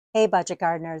Hey budget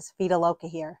gardeners, Vita Loca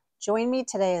here. Join me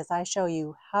today as I show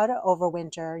you how to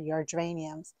overwinter your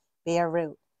geraniums bare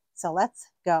root. So let's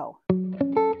go.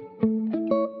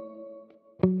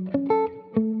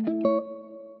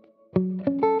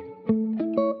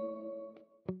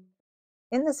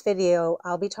 In this video,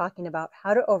 I'll be talking about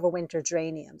how to overwinter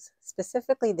geraniums,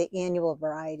 specifically the annual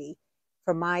variety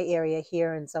for my area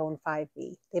here in Zone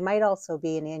 5B. They might also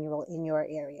be an annual in your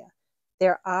area.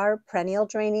 There are perennial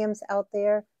geraniums out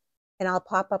there, and I'll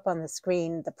pop up on the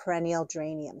screen the perennial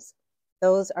geraniums.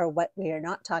 Those are what we are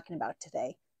not talking about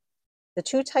today. The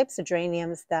two types of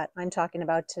geraniums that I'm talking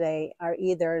about today are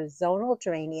either zonal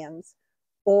geraniums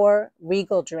or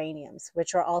regal geraniums,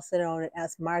 which are also known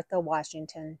as Martha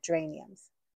Washington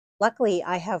geraniums. Luckily,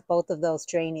 I have both of those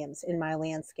geraniums in my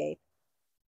landscape.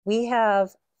 We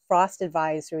have frost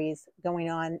advisories going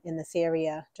on in this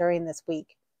area during this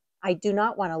week. I do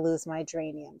not want to lose my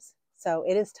geraniums, so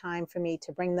it is time for me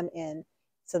to bring them in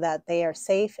so that they are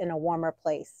safe in a warmer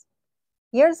place.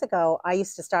 Years ago, I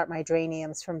used to start my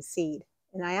geraniums from seed,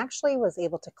 and I actually was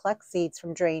able to collect seeds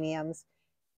from geraniums.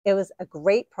 It was a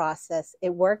great process.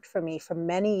 It worked for me for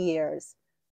many years.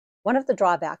 One of the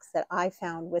drawbacks that I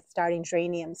found with starting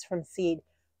geraniums from seed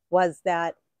was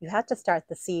that you had to start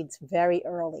the seeds very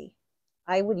early.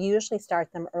 I would usually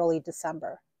start them early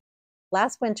December.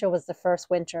 Last winter was the first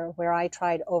winter where I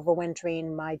tried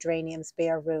overwintering my geraniums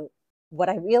bare root. What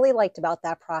I really liked about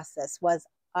that process was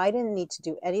I didn't need to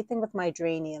do anything with my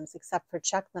geraniums except for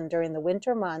check them during the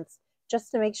winter months just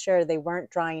to make sure they weren't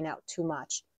drying out too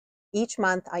much. Each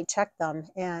month I checked them,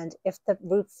 and if the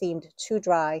roots seemed too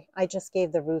dry, I just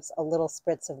gave the roots a little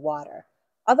spritz of water.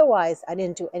 Otherwise, I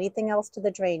didn't do anything else to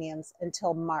the geraniums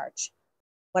until March.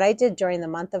 What I did during the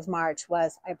month of March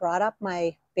was I brought up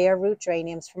my bare root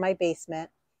geraniums from my basement.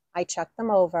 I checked them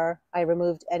over. I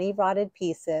removed any rotted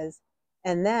pieces.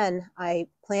 And then I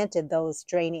planted those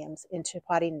geraniums into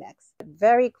potting mix.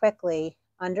 Very quickly,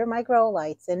 under my grow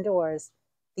lights indoors,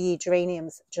 the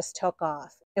geraniums just took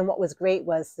off. And what was great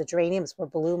was the geraniums were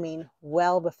blooming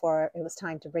well before it was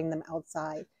time to bring them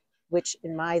outside, which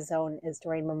in my zone is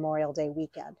during Memorial Day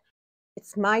weekend.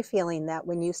 It's my feeling that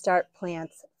when you start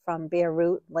plants from bare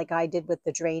root, like I did with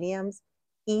the geraniums,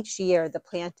 each year the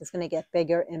plant is going to get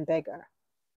bigger and bigger.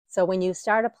 So when you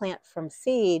start a plant from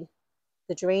seed,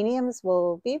 the geraniums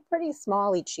will be pretty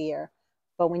small each year,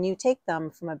 but when you take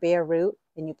them from a bare root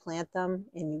and you plant them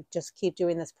and you just keep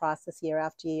doing this process year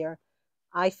after year,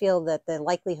 I feel that the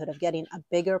likelihood of getting a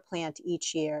bigger plant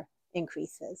each year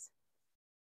increases.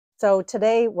 So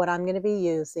today what I'm going to be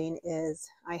using is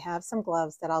I have some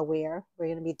gloves that I'll wear. We're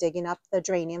going to be digging up the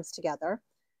geraniums together.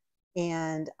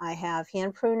 And I have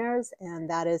hand pruners, and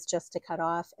that is just to cut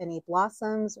off any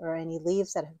blossoms or any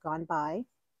leaves that have gone by.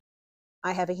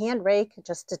 I have a hand rake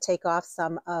just to take off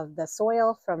some of the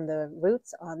soil from the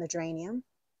roots on the geranium.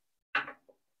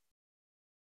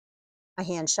 A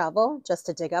hand shovel just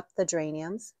to dig up the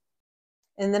geraniums.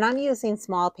 And then I'm using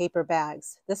small paper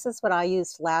bags. This is what I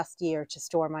used last year to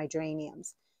store my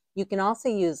geraniums. You can also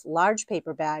use large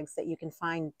paper bags that you can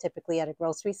find typically at a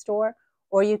grocery store,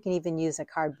 or you can even use a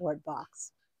cardboard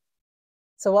box.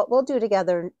 So what we'll do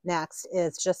together next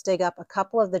is just dig up a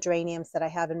couple of the geraniums that I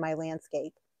have in my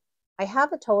landscape. I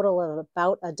have a total of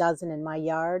about a dozen in my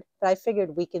yard, but I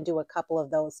figured we can do a couple of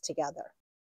those together.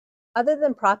 Other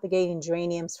than propagating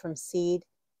geraniums from seed,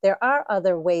 there are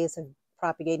other ways of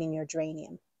propagating your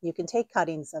geranium. You can take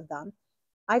cuttings of them.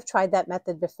 I've tried that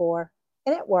method before,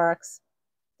 and it works.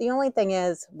 The only thing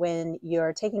is when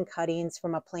you're taking cuttings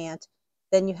from a plant,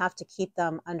 then you have to keep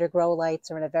them under grow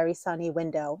lights or in a very sunny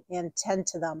window and tend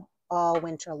to them all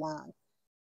winter long.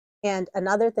 And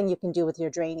another thing you can do with your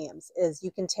geraniums is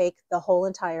you can take the whole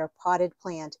entire potted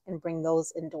plant and bring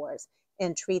those indoors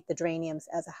and treat the geraniums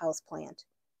as a house plant.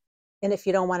 And if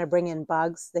you don't want to bring in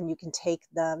bugs, then you can take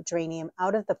the geranium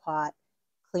out of the pot,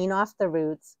 clean off the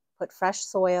roots, put fresh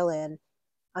soil in,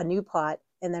 a new pot,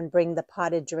 and then bring the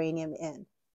potted geranium in.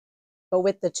 But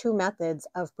with the two methods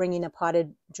of bringing a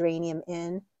potted geranium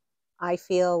in, I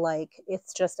feel like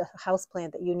it's just a house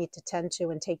plant that you need to tend to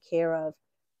and take care of,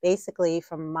 basically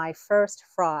from my first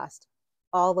frost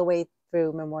all the way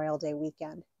through Memorial Day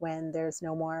weekend when there's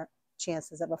no more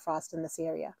chances of a frost in this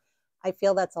area. I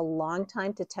feel that's a long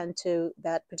time to tend to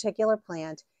that particular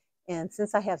plant, and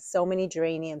since I have so many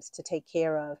geraniums to take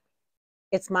care of,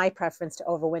 it's my preference to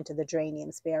overwinter the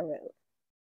geraniums bare root.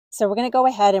 So we're going to go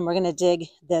ahead and we're going to dig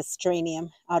this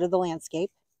geranium out of the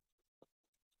landscape.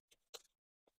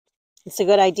 It's a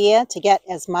good idea to get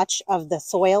as much of the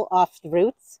soil off the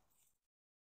roots.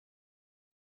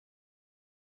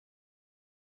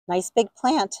 Nice big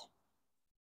plant.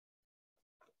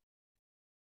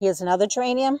 Here's another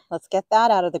geranium. Let's get that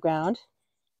out of the ground.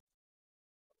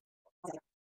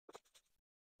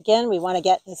 Again, we want to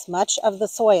get as much of the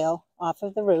soil off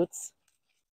of the roots.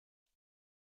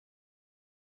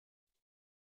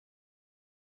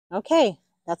 Okay,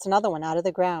 that's another one out of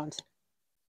the ground.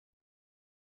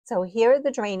 So here are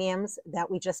the geraniums that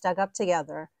we just dug up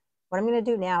together. What I'm going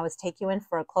to do now is take you in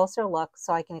for a closer look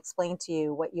so I can explain to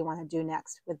you what you want to do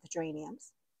next with the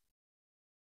geraniums.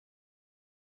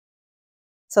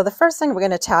 So the first thing we're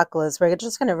going to tackle is we're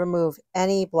just going to remove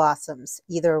any blossoms,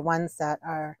 either ones that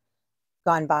are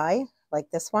gone by,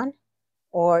 like this one,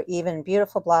 or even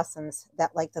beautiful blossoms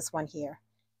that like this one here.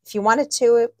 If you wanted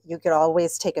to, you could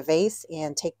always take a vase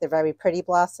and take the very pretty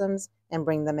blossoms and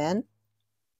bring them in.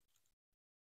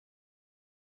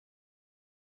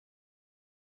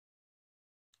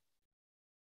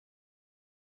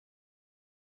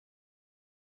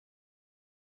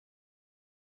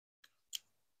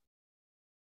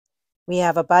 We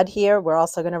have a bud here. We're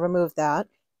also going to remove that.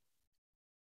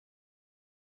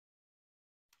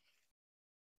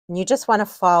 And you just want to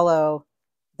follow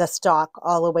the stalk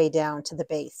all the way down to the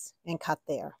base and cut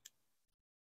there.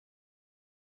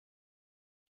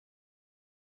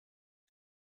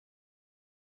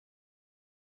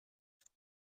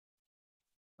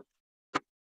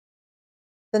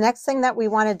 The next thing that we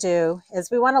want to do is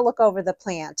we want to look over the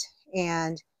plant,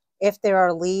 and if there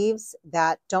are leaves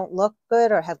that don't look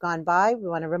good or have gone by, we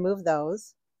want to remove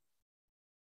those.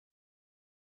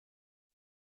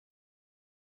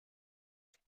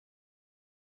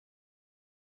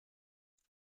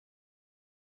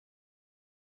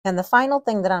 And the final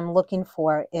thing that I'm looking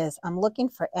for is I'm looking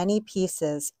for any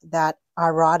pieces that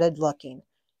are rotted looking.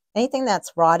 Anything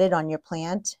that's rotted on your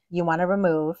plant, you want to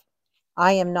remove.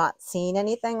 I am not seeing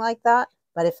anything like that,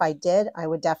 but if I did, I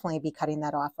would definitely be cutting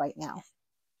that off right now.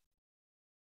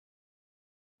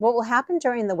 What will happen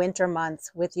during the winter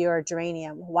months with your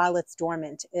geranium while it's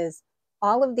dormant is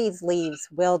all of these leaves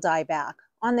will die back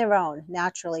on their own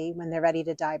naturally when they're ready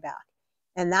to die back.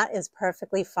 And that is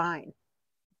perfectly fine.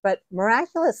 But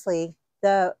miraculously,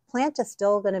 the plant is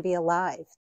still going to be alive.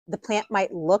 The plant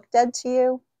might look dead to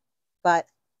you, but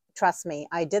trust me,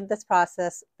 I did this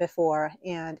process before,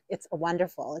 and it's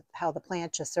wonderful how the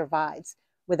plant just survives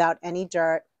without any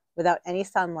dirt, without any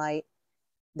sunlight.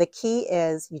 The key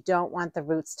is you don't want the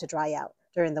roots to dry out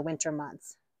during the winter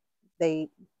months. They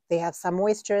have some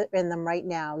moisture in them right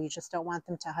now. You just don't want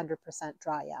them to 100%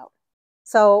 dry out.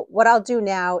 So what I'll do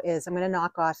now is I'm going to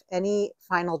knock off any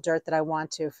final dirt that I want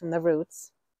to from the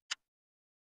roots.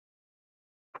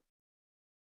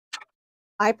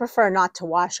 I prefer not to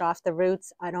wash off the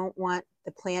roots. I don't want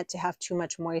the plant to have too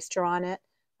much moisture on it.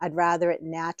 I'd rather it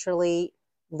naturally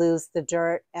lose the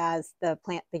dirt as the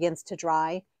plant begins to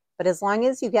dry. But as long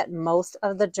as you get most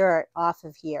of the dirt off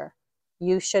of here,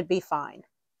 you should be fine.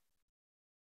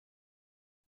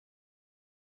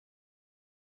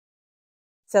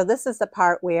 So this is the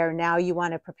part where now you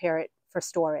want to prepare it for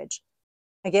storage.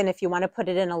 Again, if you want to put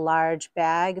it in a large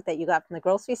bag that you got from the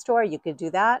grocery store, you could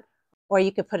do that. Or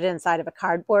you could put it inside of a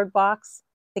cardboard box.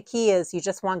 The key is you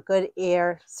just want good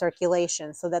air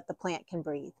circulation so that the plant can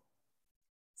breathe.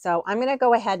 So I'm going to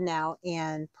go ahead now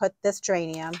and put this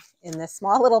geranium in this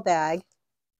small little bag.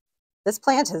 This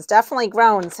plant has definitely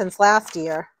grown since last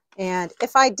year. And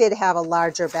if I did have a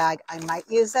larger bag, I might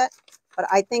use it. But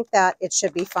I think that it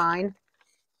should be fine.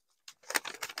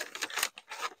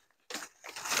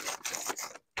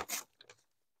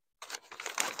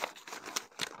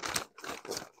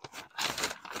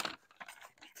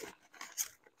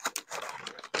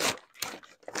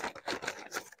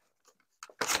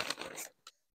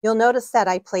 You'll notice that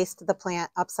I placed the plant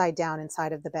upside down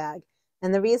inside of the bag.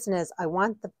 And the reason is I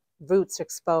want the roots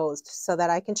exposed so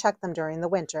that I can check them during the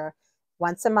winter,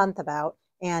 once a month about.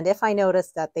 And if I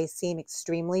notice that they seem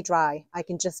extremely dry, I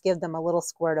can just give them a little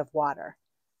squirt of water.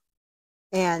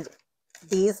 And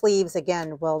these leaves,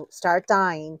 again, will start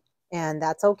dying, and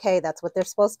that's okay. That's what they're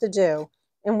supposed to do.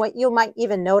 And what you might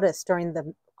even notice during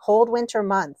the cold winter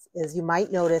months is you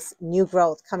might notice new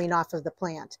growth coming off of the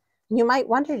plant. And you might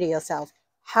wonder to yourself,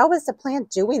 how is the plant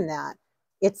doing that?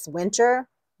 It's winter.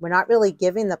 We're not really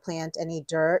giving the plant any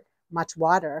dirt, much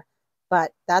water,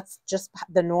 but that's just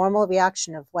the normal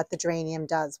reaction of what the geranium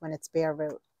does when it's bare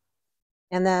root.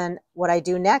 And then what I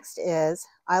do next is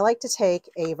I like to take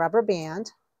a rubber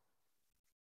band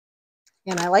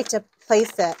and I like to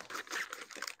place it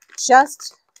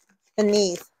just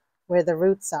beneath where the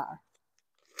roots are.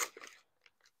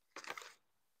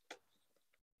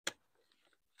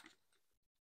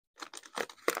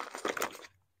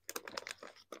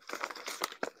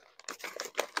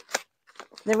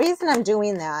 The reason I'm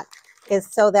doing that is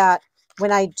so that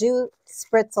when I do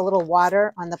spritz a little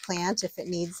water on the plant if it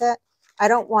needs it, I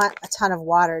don't want a ton of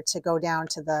water to go down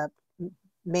to the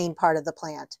main part of the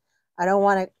plant. I don't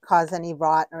want to cause any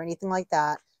rot or anything like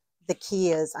that. The key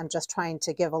is I'm just trying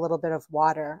to give a little bit of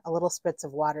water, a little spritz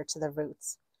of water to the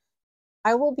roots.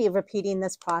 I will be repeating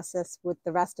this process with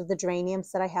the rest of the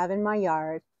geraniums that I have in my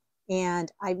yard.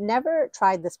 And I've never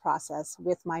tried this process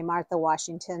with my Martha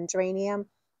Washington geranium,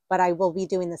 but I will be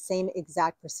doing the same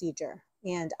exact procedure.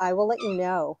 And I will let you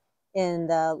know in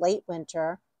the late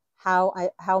winter how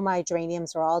my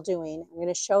geraniums are all doing. I'm going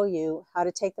to show you how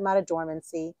to take them out of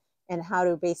dormancy and how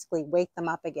to basically wake them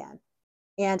up again.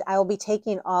 And I will be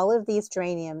taking all of these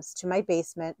geraniums to my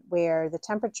basement where the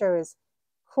temperature is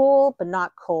cool but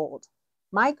not cold.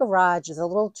 My garage is a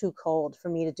little too cold for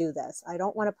me to do this. I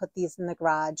don't want to put these in the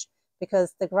garage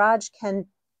because the garage can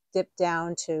dip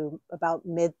down to about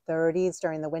mid-30s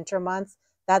during the winter months.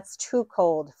 That's too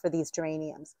cold for these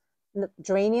geraniums. The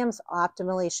geraniums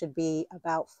optimally should be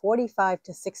about 45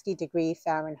 to 60 degree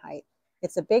Fahrenheit.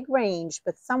 It's a big range,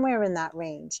 but somewhere in that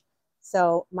range.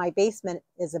 So my basement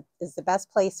is the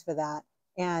best place for that.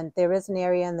 And there is an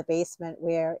area in the basement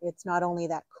where it's not only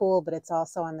that cool, but it's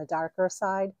also on the darker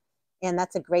side. And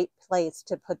that's a great place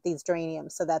to put these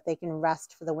geraniums so that they can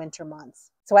rest for the winter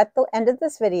months. So at the end of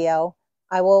this video,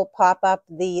 I will pop up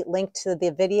the link to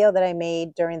the video that I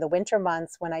made during the winter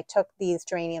months when I took these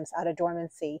geraniums out of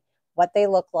dormancy, what they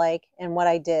look like, and what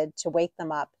I did to wake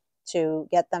them up to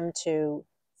get them to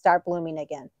start blooming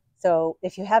again. So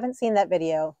if you haven't seen that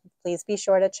video, please be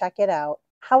sure to check it out.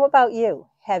 How about you?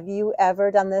 Have you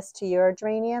ever done this to your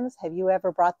geraniums? Have you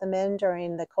ever brought them in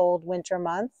during the cold winter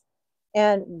months?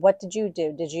 And what did you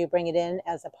do? Did you bring it in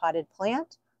as a potted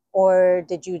plant or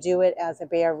did you do it as a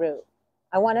bare root?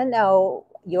 I want to know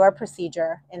your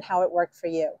procedure and how it worked for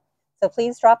you. So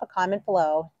please drop a comment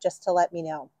below just to let me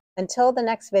know. Until the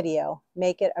next video,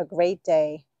 make it a great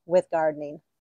day with gardening.